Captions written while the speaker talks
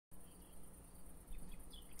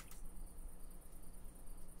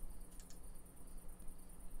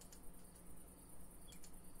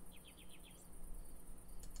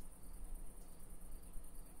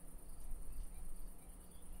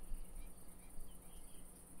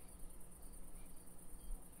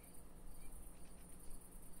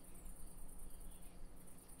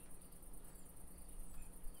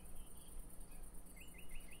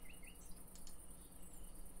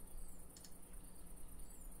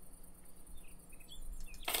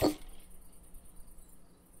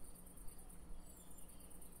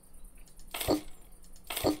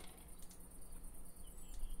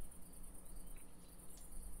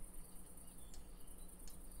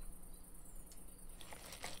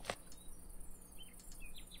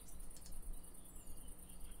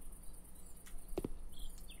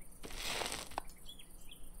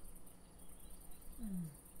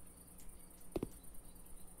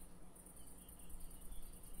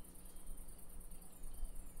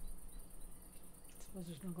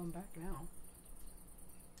suppose there's no going back now.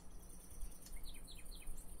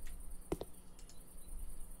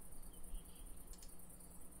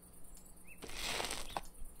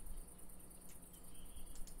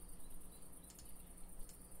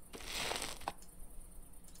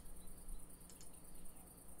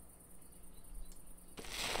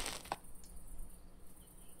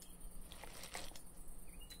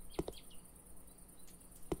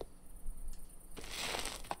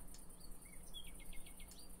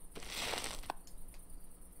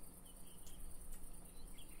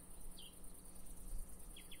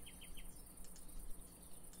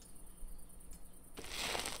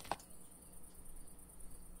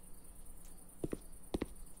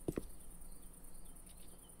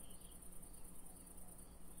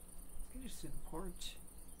 Just in the porch.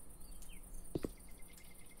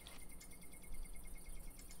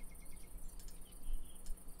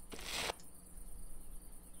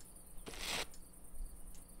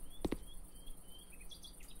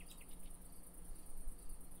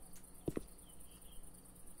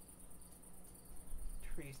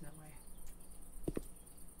 Trees in the way.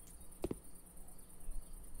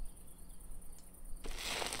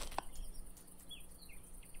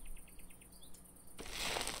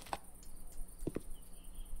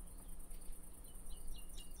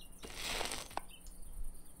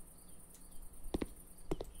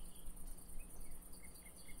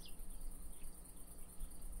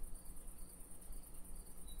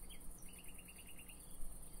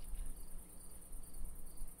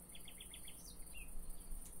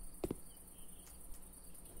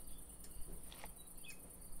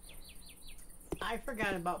 I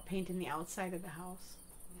forgot about painting the outside of the house.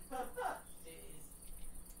 Jeez.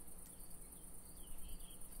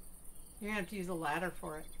 You're gonna have to use a ladder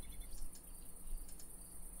for it.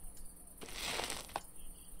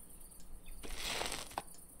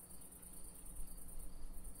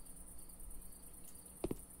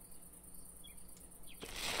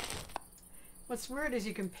 What's weird is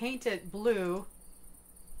you can paint it blue,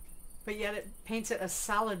 but yet it paints it a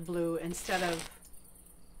solid blue instead of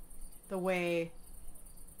the way...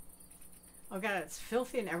 Oh god, it's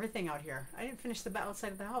filthy and everything out here. I didn't finish the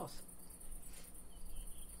outside of the house.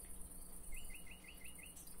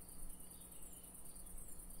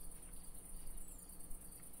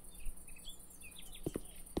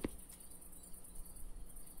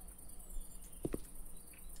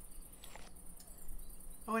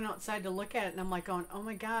 I went outside to look at it and I'm like going, oh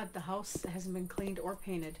my god, the house hasn't been cleaned or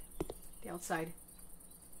painted. The outside.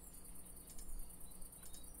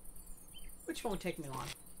 Which won't take me long.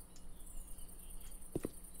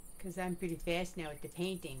 Because I'm pretty fast now at the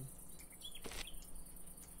painting.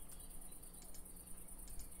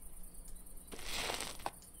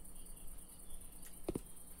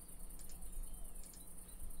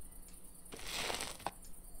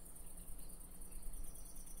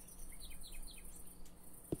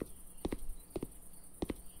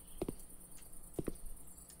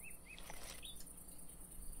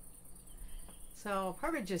 So I'll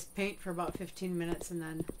probably just paint for about 15 minutes and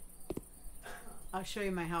then I'll show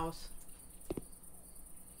you my house.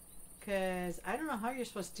 Because I don't know how you're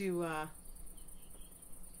supposed to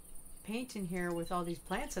paint in here with all these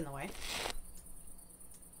plants in the way.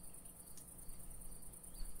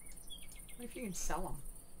 What if you can sell them?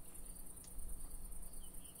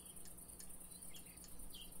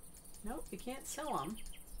 Nope, you can't sell them.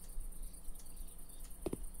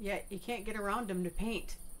 Yet you can't get around them to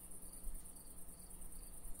paint.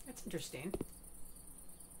 That's interesting.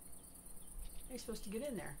 How are you supposed to get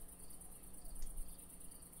in there?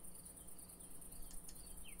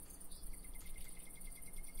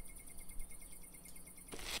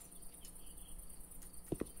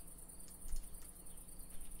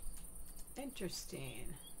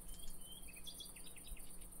 Interesting.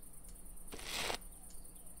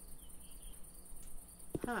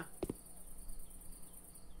 Huh.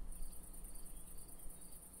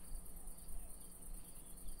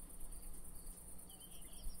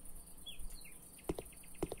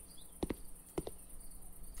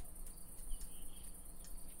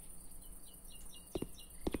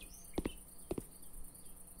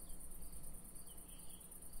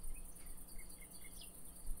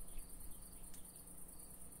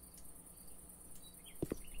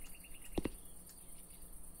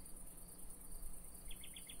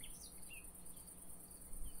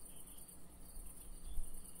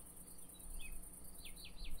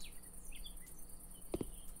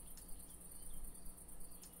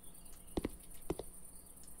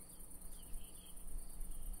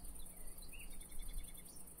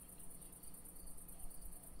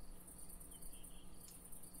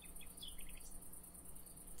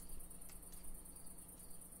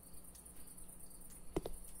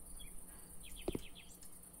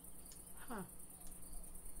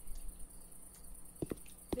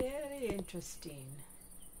 Interesting.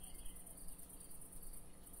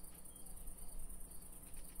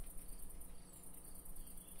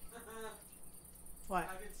 What? I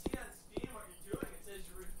can see on Steam what you're doing. It says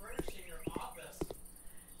you're refurnishing your office.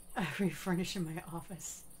 Refurnishing my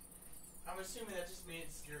office. I'm assuming that just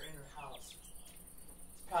means you're in your house.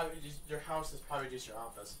 It's probably just your house is probably just your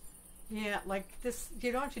office. Yeah, like this.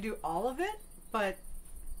 You don't have to do all of it, but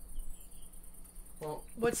Well,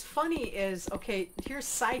 what's funny is, okay, here's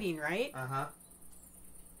siding, right? uh-huh.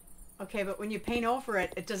 Okay, but when you paint over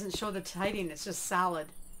it, it doesn't show the siding. It's just solid.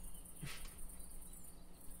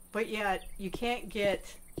 But yet, you can't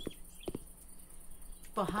get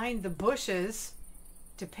behind the bushes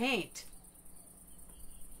to paint.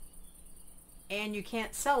 And you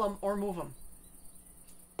can't sell them or move them.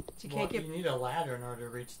 So you can't get... You need a ladder in order to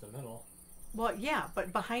reach the middle. Well, yeah,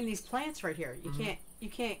 but behind these plants right here, you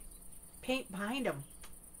can't paint behind them.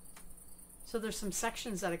 So there's some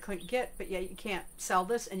sections that I couldn't get, but yet you can't sell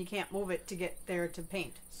this and you can't move it to get there to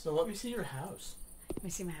paint. So let me see your house. Let me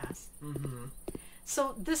see my house. Mm-hmm.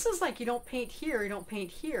 So this is like you don't paint here, you don't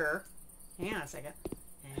paint here. Hang on a second.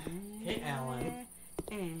 Okay, Alan.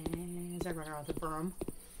 As I run around the broom.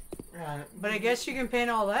 Right. But I guess you can paint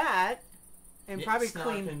all that and probably It's not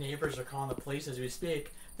clean. the neighbors are calling the police as we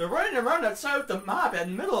speak. They're running around outside with the mob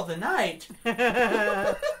in the middle of the night.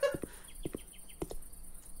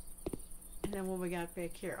 And then what we got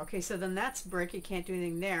back here? Okay, so then that's brick. You can't do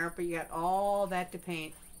anything there, but you got all that to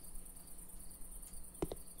paint.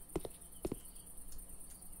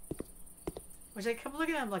 Which I kept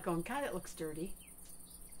looking at, I'm like going, God, it looks dirty.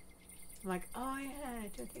 I'm like, oh yeah,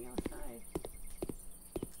 do a thing outside.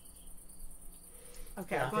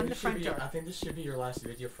 Okay, Yeah, I'll go in the front door. I think this should be your last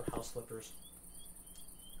video for house flippers.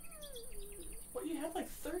 Well, you have like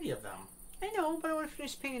 30 of them. I know, but I want to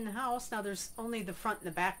finish painting the house. Now there's only the front and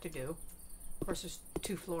the back to do. Of course, there's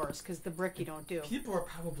 2 floors because the brick you don't do. People are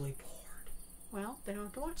probably bored. Well, they don't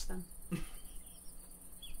have to watch them.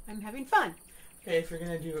 I'm having fun. Okay, if you're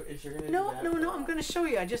gonna do No, that, no, I'm gonna show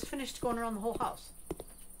you. I just finished going around the whole house.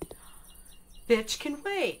 Bitch can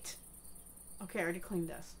wait. Okay, I already cleaned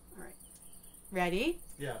this. All right. Ready?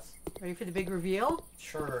 Yes. Ready for the big reveal?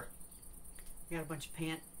 Sure. You got a bunch of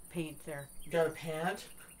paint there. You got a pant?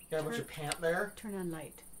 You got a bunch of pant there? Turn on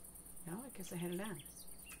light. No, I guess I had it on.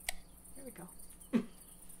 There we go.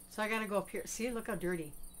 So I gotta go up here. See, look how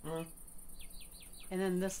dirty. Mm. And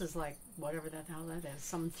then this is like whatever the hell that is.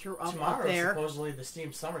 Someone threw up Tomorrow's there. supposedly the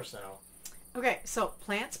Steam Summer Sale. Okay, so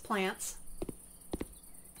plants.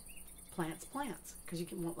 Because you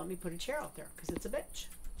won't let me put a chair out there because it's a bitch.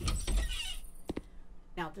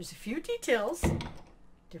 Now there's a few details.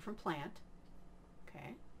 Different plant.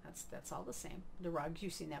 Okay, that's all the same. The rugs,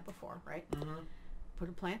 you've seen that before, right? Mm-hmm. Put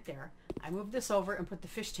a plant there. I moved this over and put the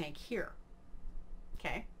fish tank here.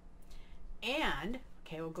 Okay. And,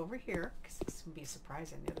 okay, we'll go over here because this will be a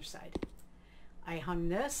surprise on the other side. I hung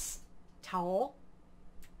this towel.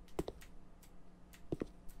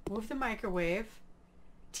 Moved the microwave.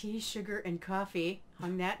 Tea, sugar, and coffee.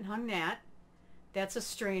 Hung that and hung that. That's a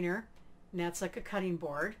strainer. And that's like a cutting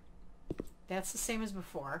board. That's the same as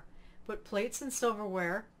before. Put plates and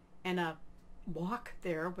silverware and a wok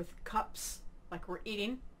there with cups like we're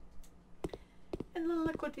eating. And then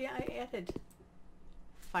look what I added.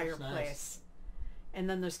 Fireplace. Nice. And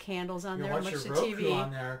then there's candles on there. Watch Much your the Roku TV.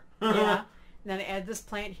 on there. Yeah. And then I add this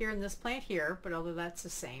plant here and this plant here, but although that's the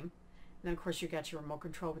same. And then of course you got your remote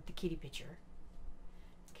control with the kitty picture.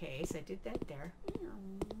 Okay, so I did that there.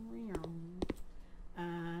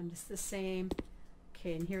 It's the same.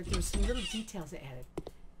 Okay, and here there's some little details I added.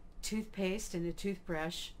 Toothpaste and a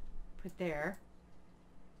toothbrush put there.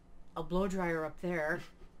 A blow dryer up there.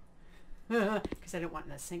 Because I don't want it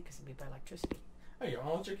in the sink because it'd be by electricity. Oh, you don't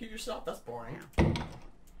want to electrocute yourself? That's boring. Yeah.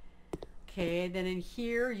 Okay, then in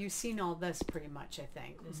here you've seen all this pretty much, I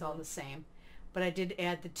think. It's all the same. But I did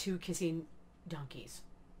add the 2 kissing donkeys.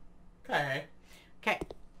 Okay. Okay,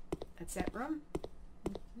 that's that room.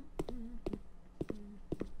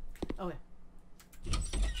 Oh, yeah.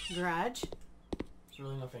 Garage. There's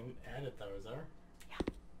really nothing added though, is there? Yeah.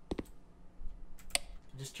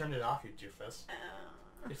 You just turned it off, you doofus.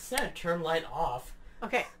 It said turn light off.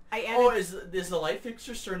 Okay, I added... Oh, is the light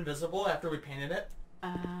fixture still invisible after we painted it?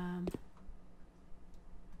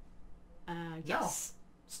 Yes. No.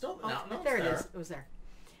 Still, Oh, no, there it is. It was there.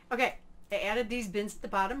 Okay, I added these bins at the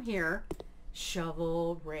bottom here.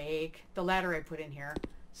 Shovel, rake, the ladder I put in here.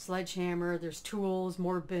 Sledgehammer, there's tools,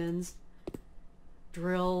 more bins,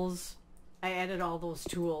 drills. I added all those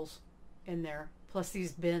tools in there, plus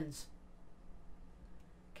these bins.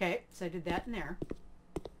 Okay, so I did that in there.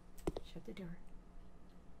 Shut the door.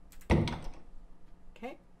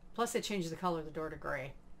 Okay, Plus, they changed the color of the door to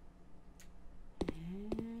gray.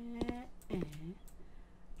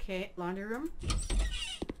 Okay, laundry room.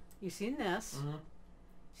 You've seen this. Mm-hmm.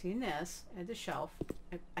 Seen this. Add the shelf.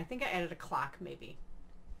 I think I added a clock, maybe,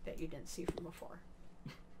 that you didn't see from before.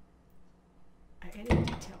 I added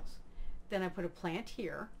details. Then I put a plant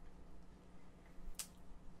here.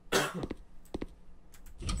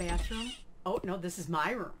 Bathroom. Oh, no, this is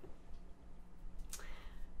my room.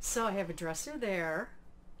 So I have a dresser there.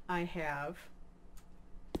 I have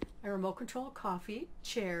a remote control coffee,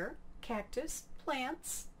 chair, cactus,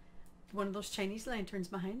 plants, one of those Chinese lanterns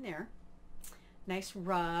behind there. Nice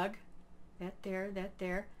rug. That there, that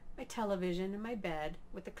there. My television and my bed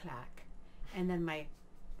with the clock. And then my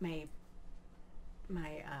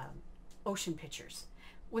ocean pictures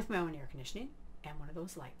with my own air conditioning and one of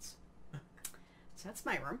those lights. So that's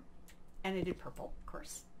my room. And I did purple, of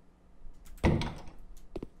course. Okay,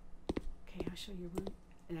 I'll show you room.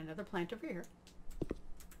 And another plant over here.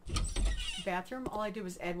 Bathroom, all I did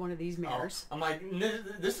was add one of these mirrors. Oh, I'm like,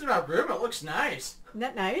 this is my room. It looks nice. Isn't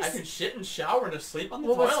that nice? I can shit and shower and sleep on the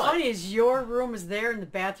well, toilet. what's funny is your room is there and the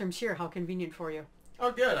bathroom's here. How convenient for you.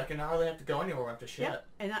 Oh, good. I can hardly have to go anywhere after shit. Yep.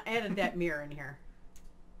 And I added that mirror in here.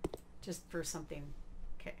 Just for something.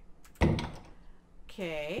 Okay.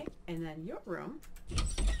 Okay. And then your room.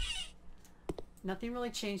 Nothing really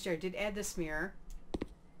changed there. I did add this mirror.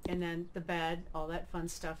 And then the bed. All that fun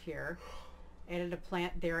stuff here. Added a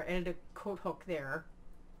plant there. Added a coat hook there.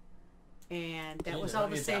 And that was all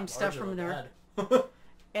the same stuff from there.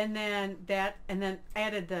 And then that. And then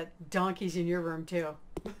added the donkeys in your room too.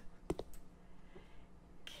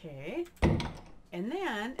 Okay. And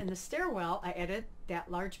then in the stairwell, I added that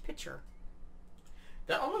large picture.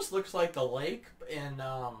 That almost looks like the lake in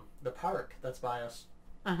the park that's by us.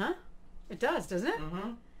 Uh-huh. It does, doesn't it?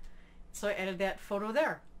 Mm-hmm. So I added that photo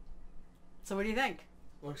there. So what do you think?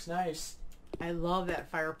 Looks nice. I love that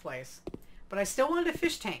fireplace. But I still wanted a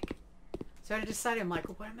fish tank. So I decided, I'm like,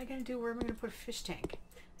 what am I going to do? Where am I going to put a fish tank?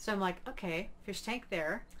 So I'm like, okay, fish tank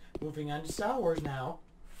there. Moving on to Star Wars now.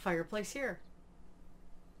 Fireplace here.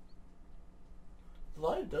 The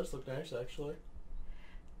light does look nice, actually.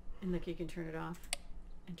 And look, you can turn it off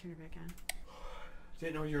and turn it back on.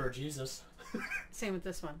 Didn't know you were Jesus. Same with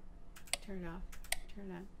this one. Turn it off, turn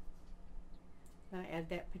it on. Then I add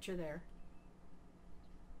that picture there.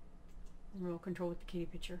 Remote control with the kitty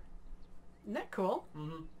picture. Isn't that cool?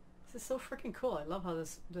 Mm-hmm. This is so freaking cool. I love how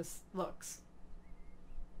this looks.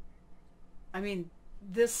 I mean,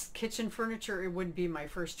 this kitchen furniture, it wouldn't be my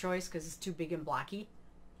first choice because it's too big and blocky.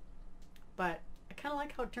 But I kind of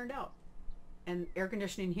like how it turned out. And air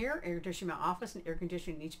conditioning here, air conditioning in my office, and air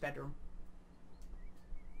conditioning in each bedroom.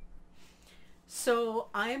 So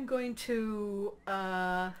I'm going to, should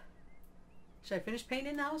I finish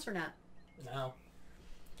painting the house or not? No.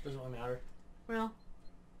 Doesn't really matter. Well,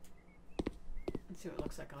 let's see what it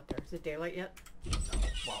looks like out there. Is it daylight yet? No.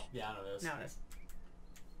 Well, yeah, I know it is. No, it is.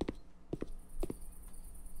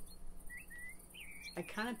 I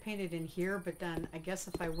kind of painted in here, but then I guess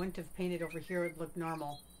if I wouldn't have painted over here, it would look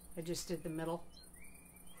normal. I just did the middle.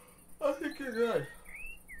 I think you're good.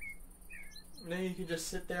 And then you can just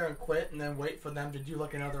sit there and quit and then wait for them to do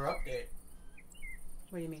like another update.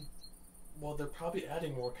 What do you mean? Well, they're probably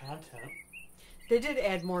adding more content. They did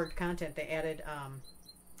add more content. They added,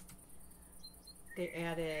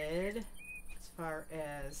 as far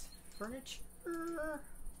as furniture,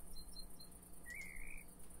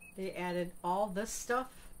 they added all this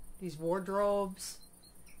stuff, these wardrobes,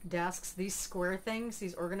 desks, these square things,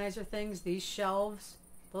 these organizer things, these shelves,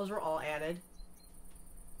 those were all added.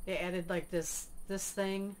 They added like this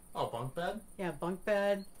thing. Oh, bunk bed? Yeah, bunk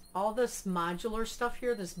bed. All this modular stuff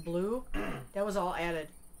here, this blue, that was all added.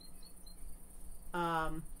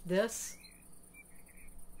 This,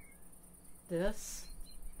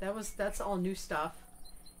 that's all new stuff.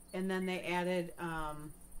 And then they added,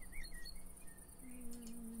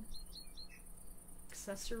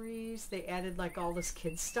 accessories. They added like all this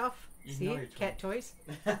kids stuff. You See? know you're Cat toys.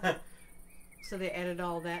 So they added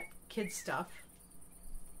all that kids stuff.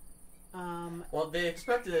 Well, they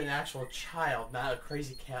expected an actual child, not a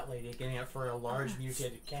crazy cat lady getting it for a large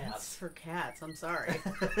mutated cat. That's for cats. I'm sorry.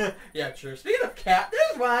 Yeah, true. Speaking of cat,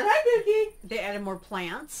 there's one. Hi, Dookie. They added more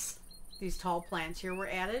plants. These tall plants here were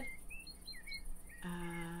added.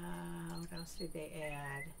 What else did they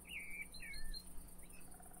add?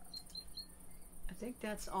 I think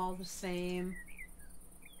that's all the same.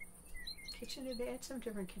 Kitchen, did they add some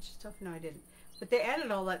different kitchen stuff? No, I didn't. But they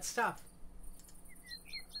added all that stuff.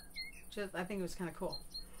 Just, I think it was kind of cool.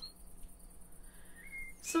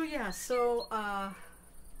 So yeah, so I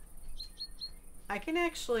I can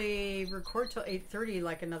actually record till 8:30,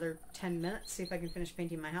 like another 10 minutes, see if I can finish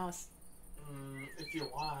painting my house. If you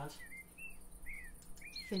want.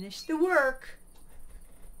 Finish the work.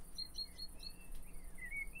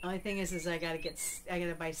 Only thing is I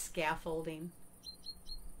gotta buy scaffolding.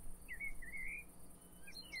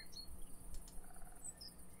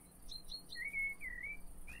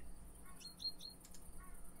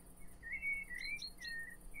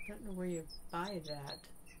 Don't know where you buy that.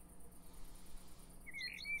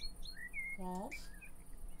 Walls?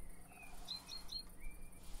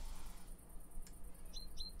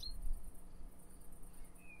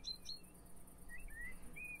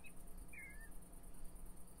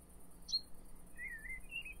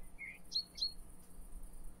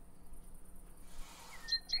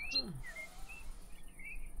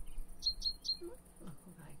 Look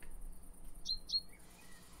like.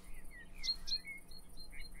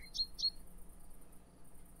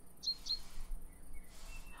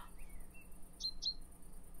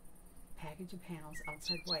 Package of panels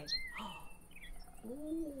outside white.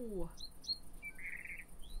 Ooh.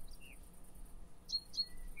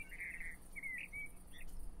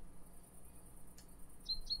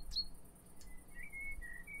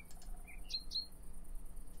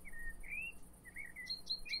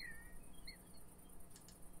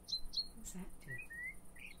 What does that do?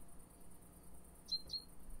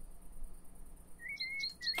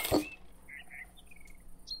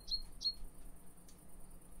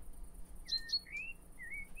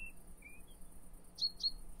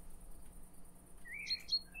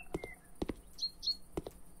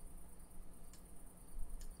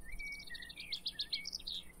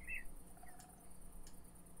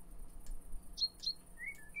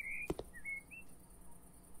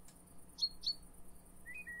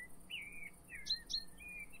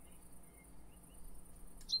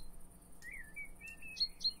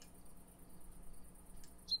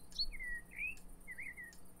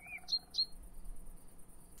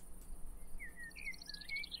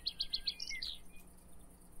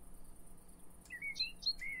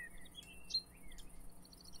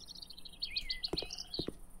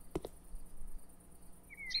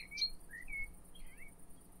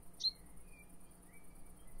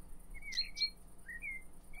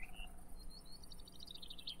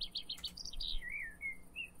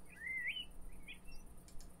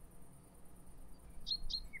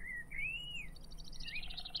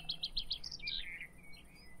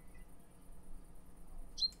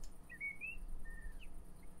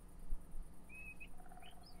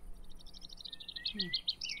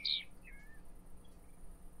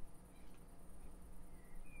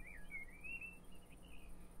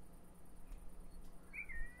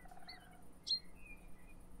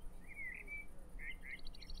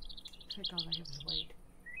 Like all I have is white.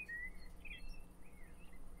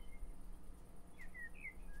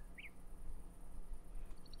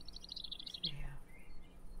 Yeah.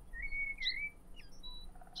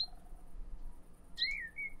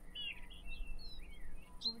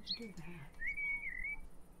 Why would you do that?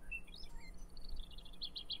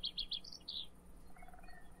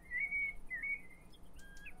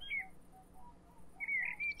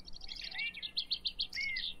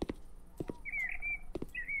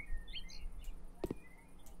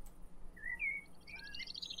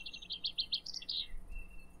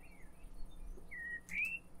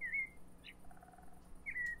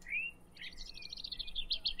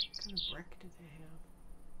 What kind of brick do they have?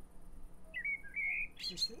 Is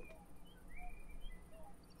this it?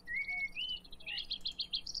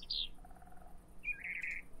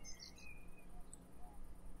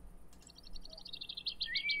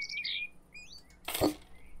 Is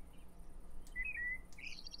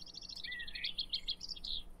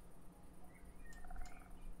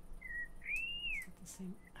it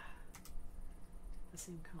the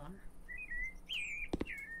same color?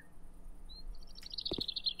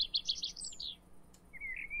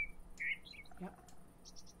 Yep.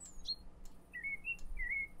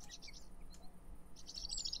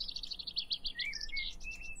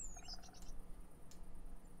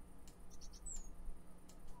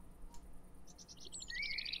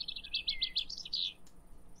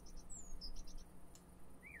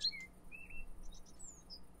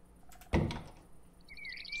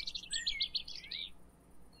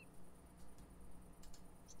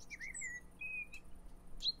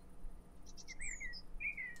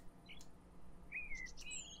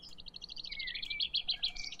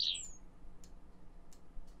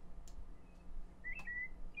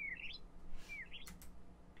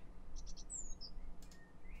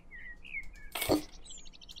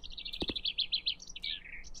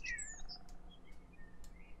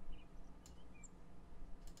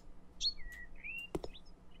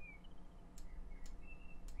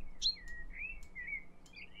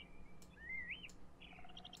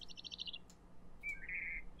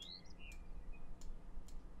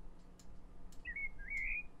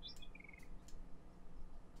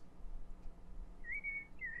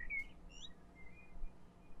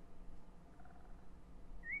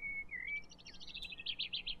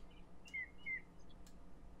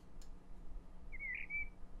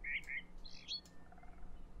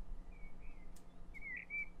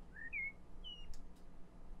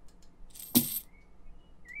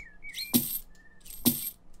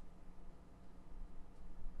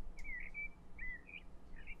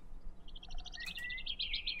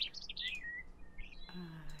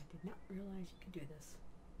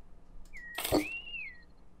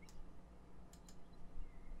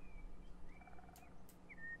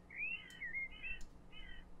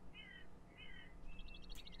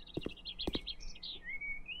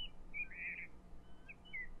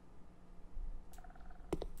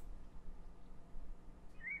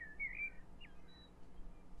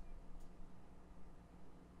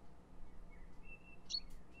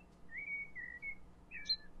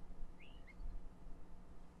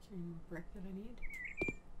 brick that I need.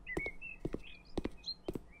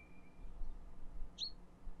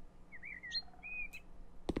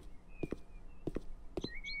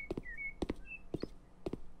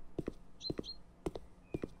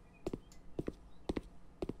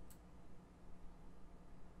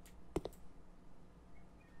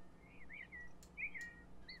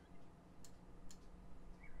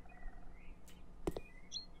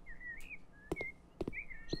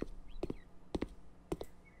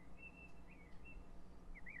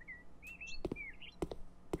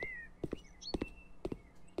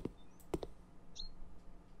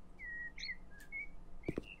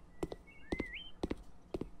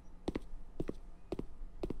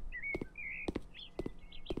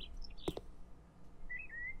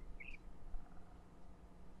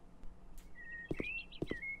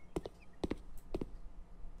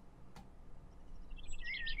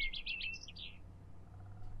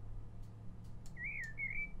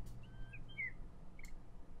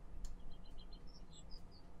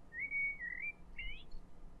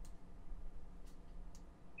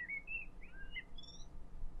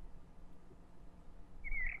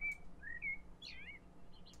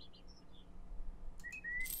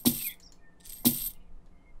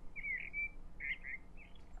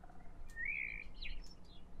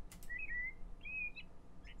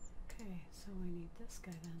 Okay, so we need this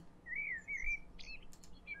guy then.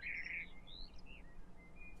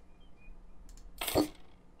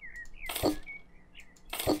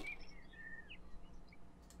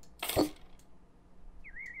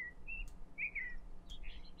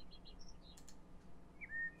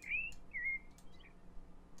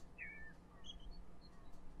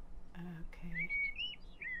 Okay.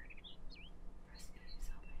 Press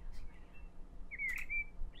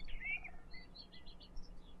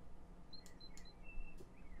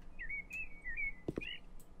E,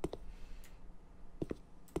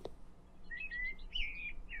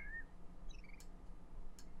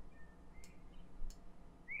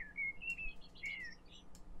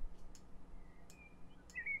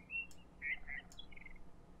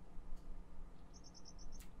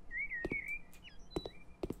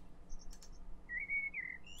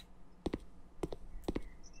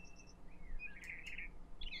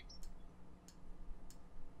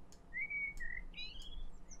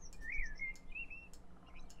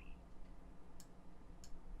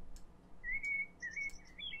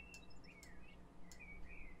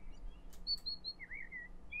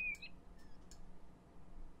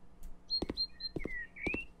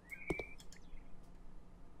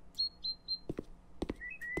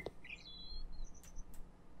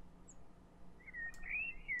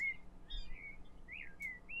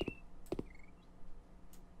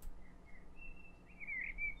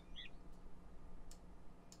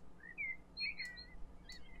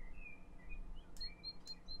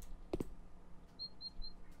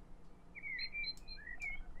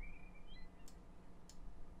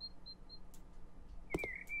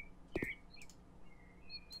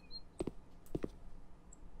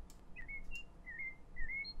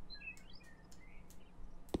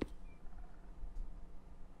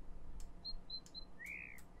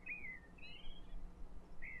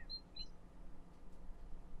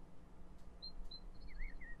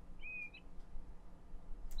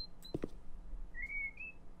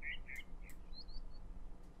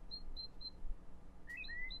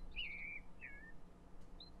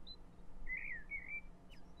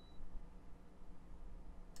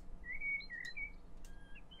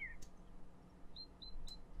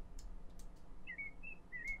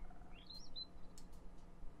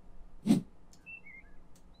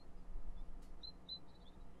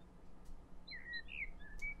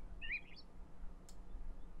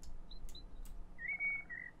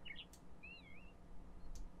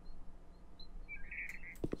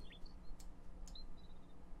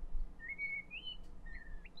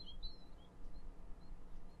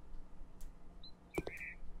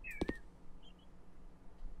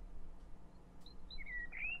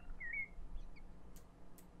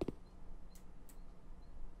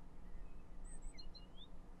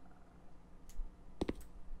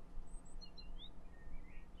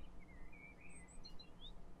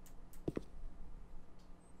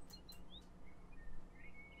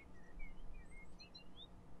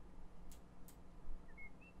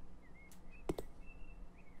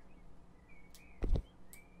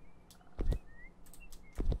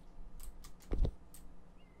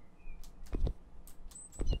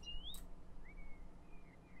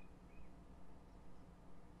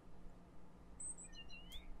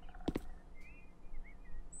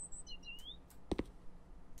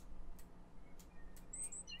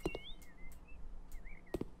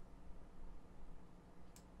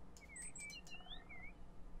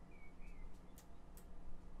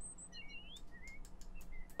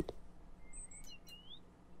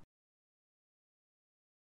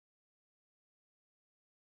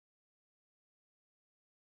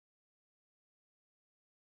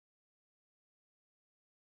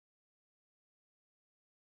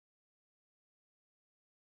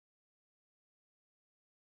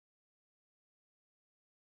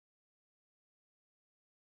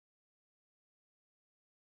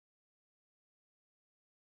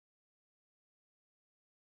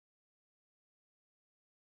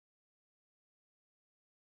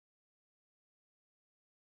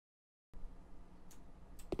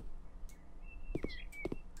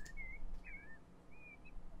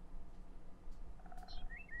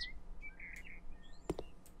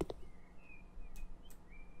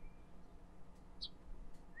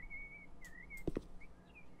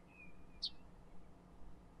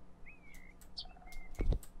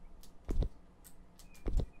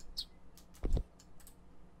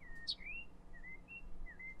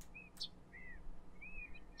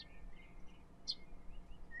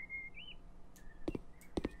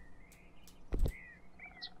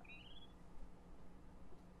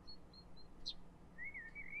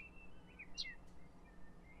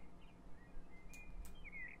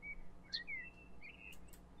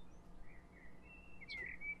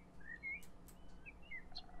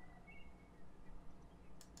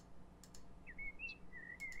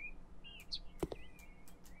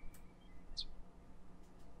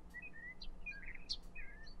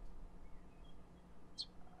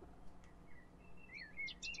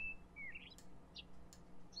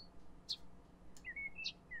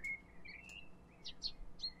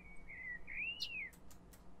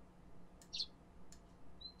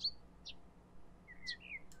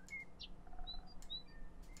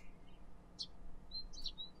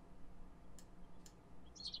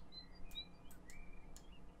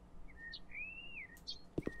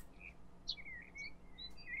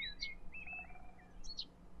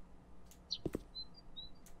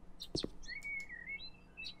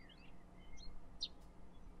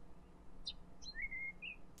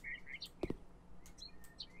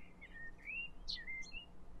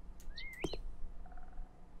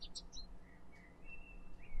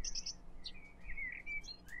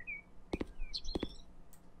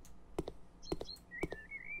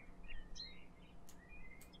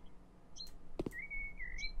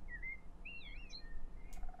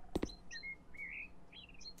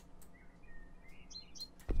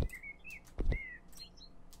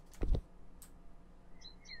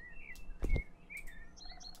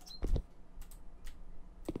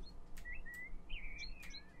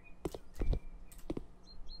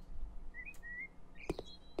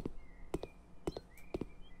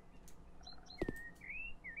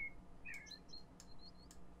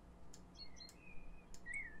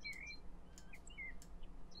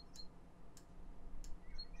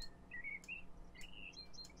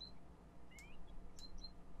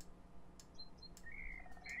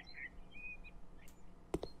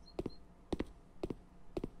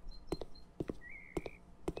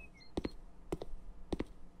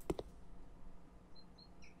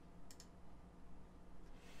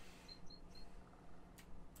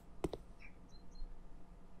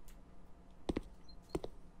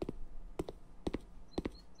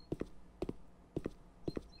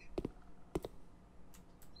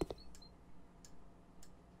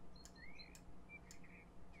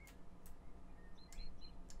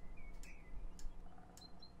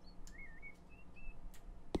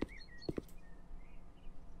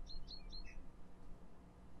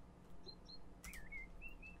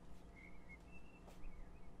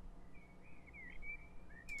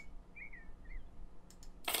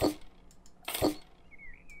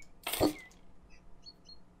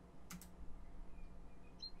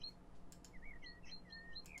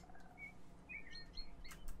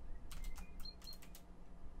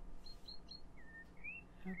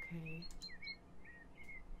 Okay.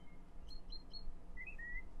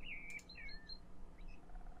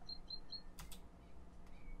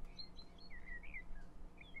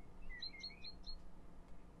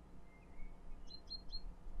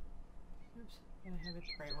 Oops, gotta have it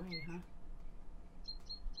the right way, huh?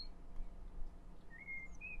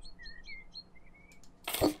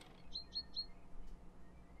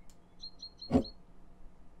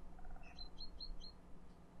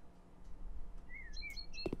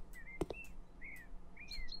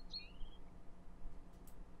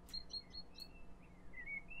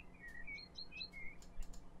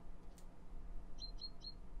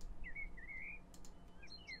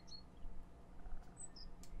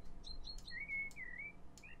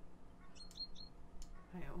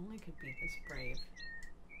 I only could be this brave.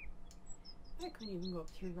 I couldn't even go up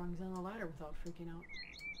 3 rungs on the ladder without freaking out.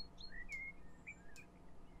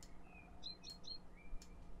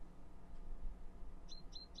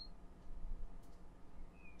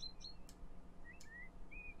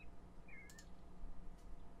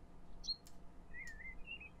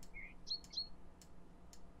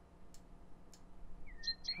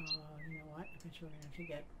 You know what? I bet you we're gonna have to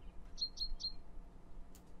get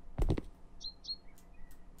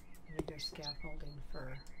bigger scaffolding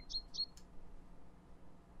for.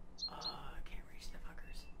 I can't reach the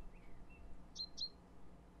fuckers.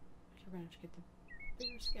 But we're gonna have to get the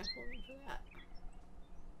bigger scaffolding for that.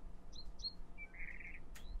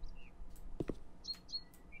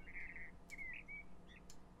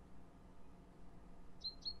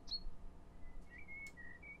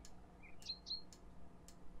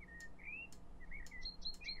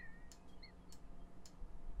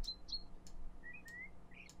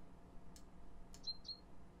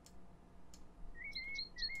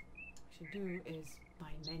 What we should do is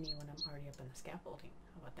find many when I'm already up in the scaffolding.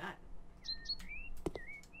 How about that?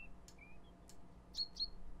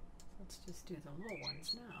 Let's just do the little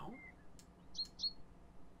ones now.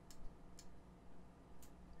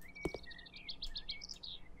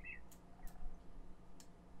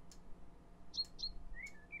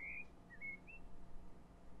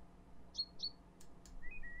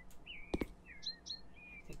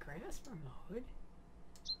 If the grass were mowed,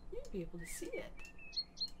 you'd be able to see it.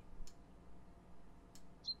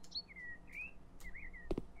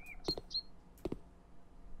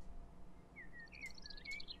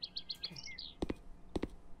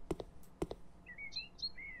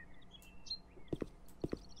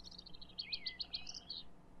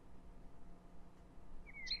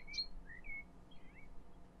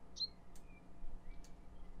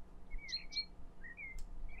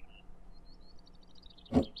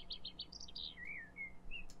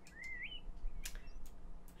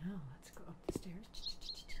 Now let's go up the stairs.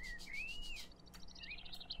 Look around the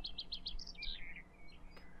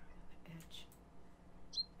edge.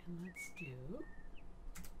 And let's do.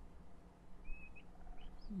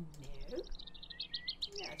 No.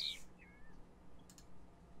 Yes.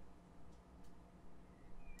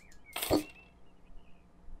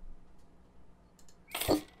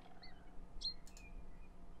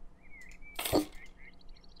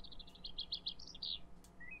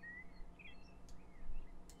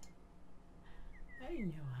 I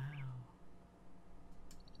know how.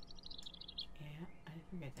 Yeah, I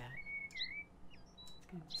forget that.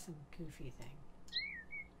 It's gonna be some goofy thing.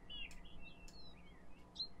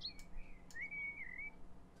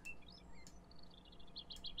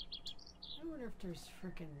 I wonder if there's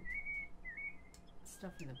frickin'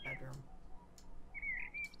 stuff in the bedroom.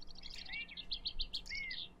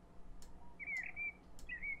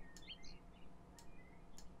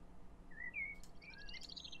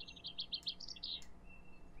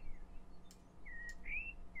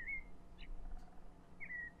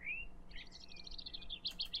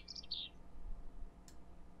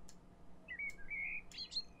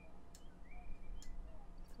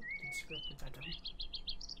 Didn't screw up the bedroom.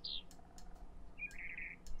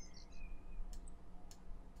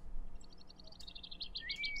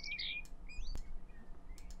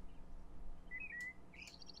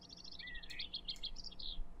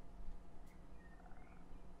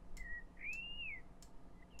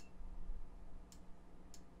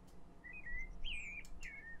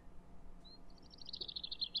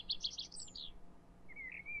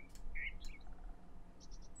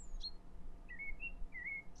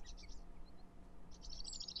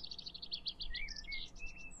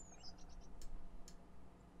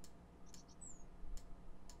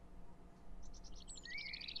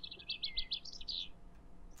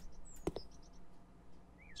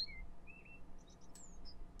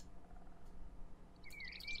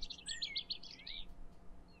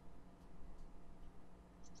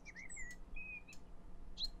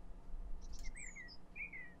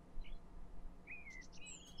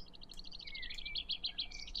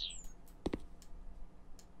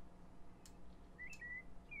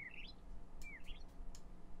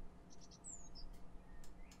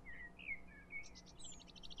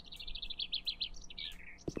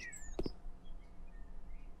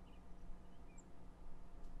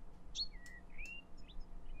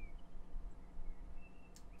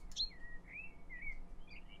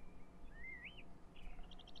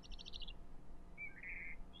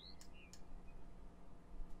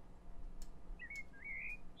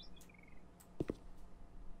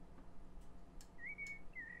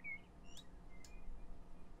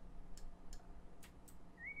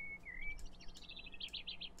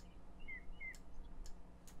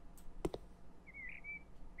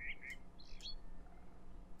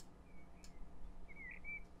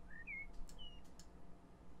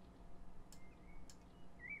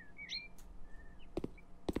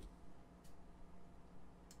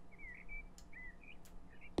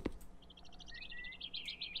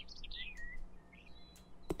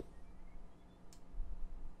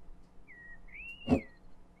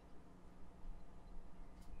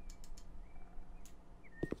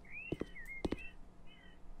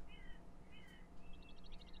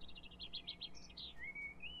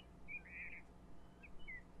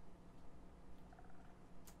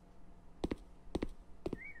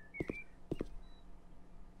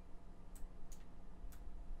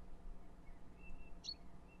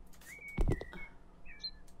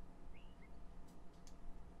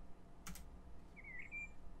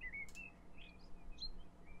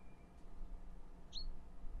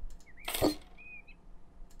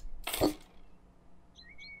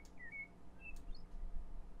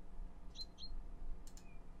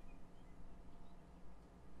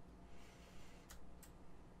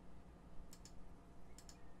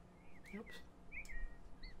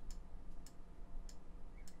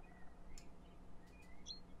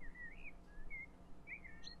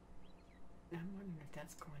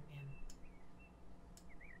 that's going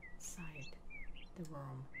inside the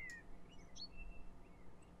room.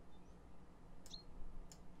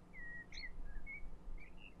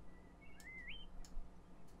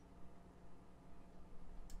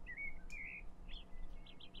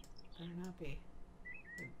 Better not be.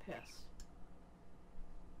 I'm pissed.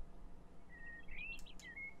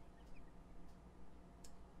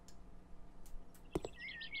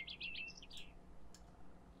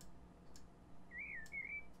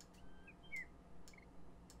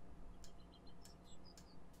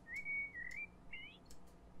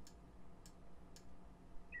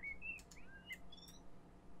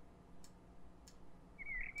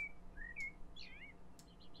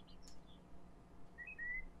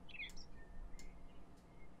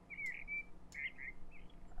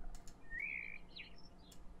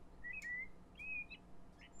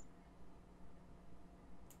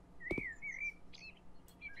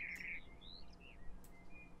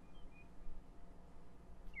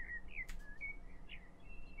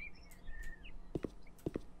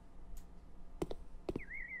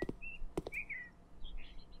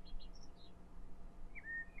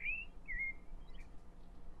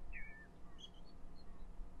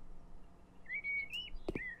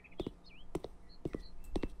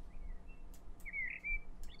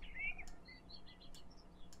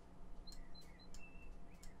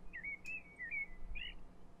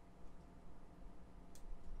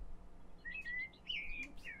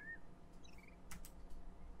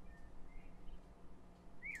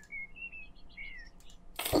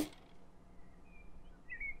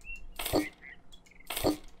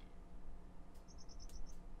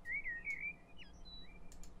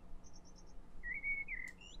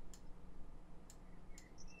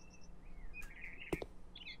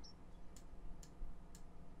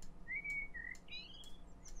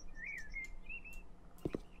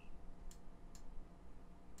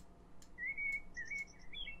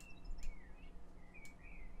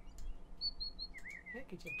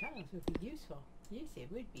 Package of tiles would be useful. Yes, it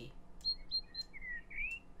would be.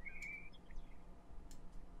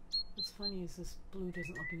 What's funny is this blue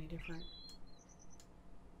doesn't look any different.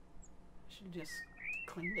 I should have just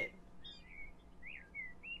cleaned it.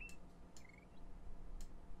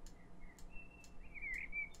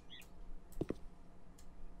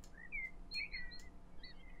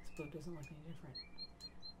 This blue doesn't look any different.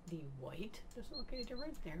 The white doesn't look any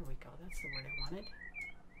different. There we go. That's the word I wanted.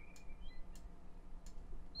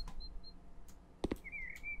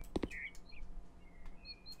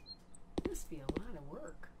 Must be a lot of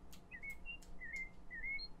work.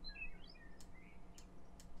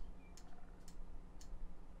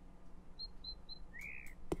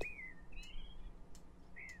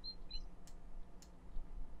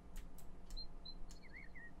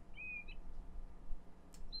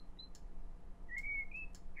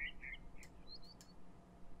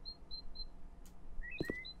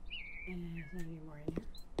 And there's not any more in here.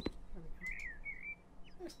 There we go.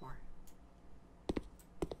 There's more.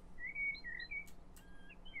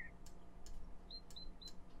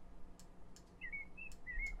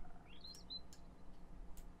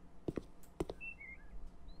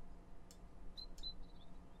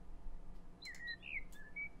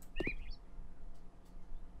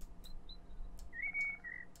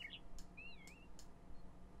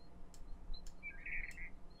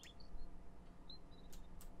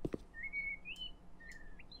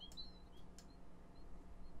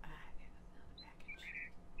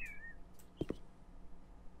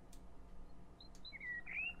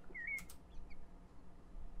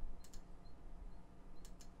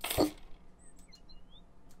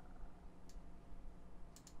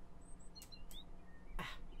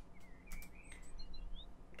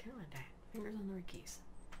 Fingers on the right keys.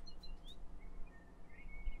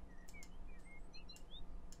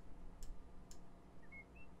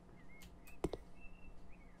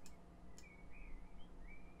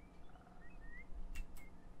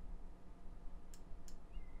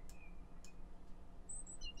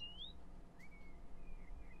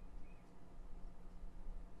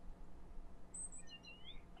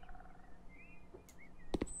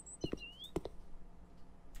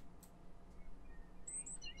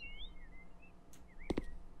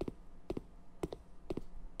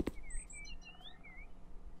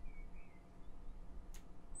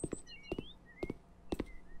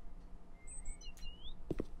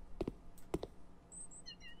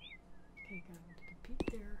 Okay, got a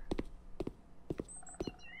peek there.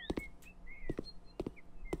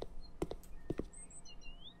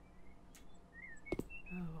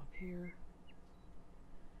 Oh, up here.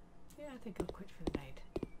 Yeah, I think I'll quit for the night.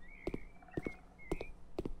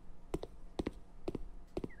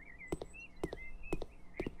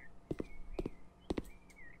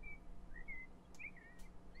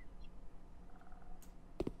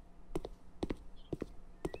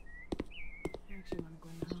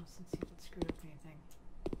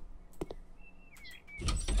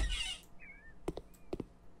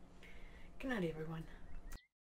 Good night, everyone.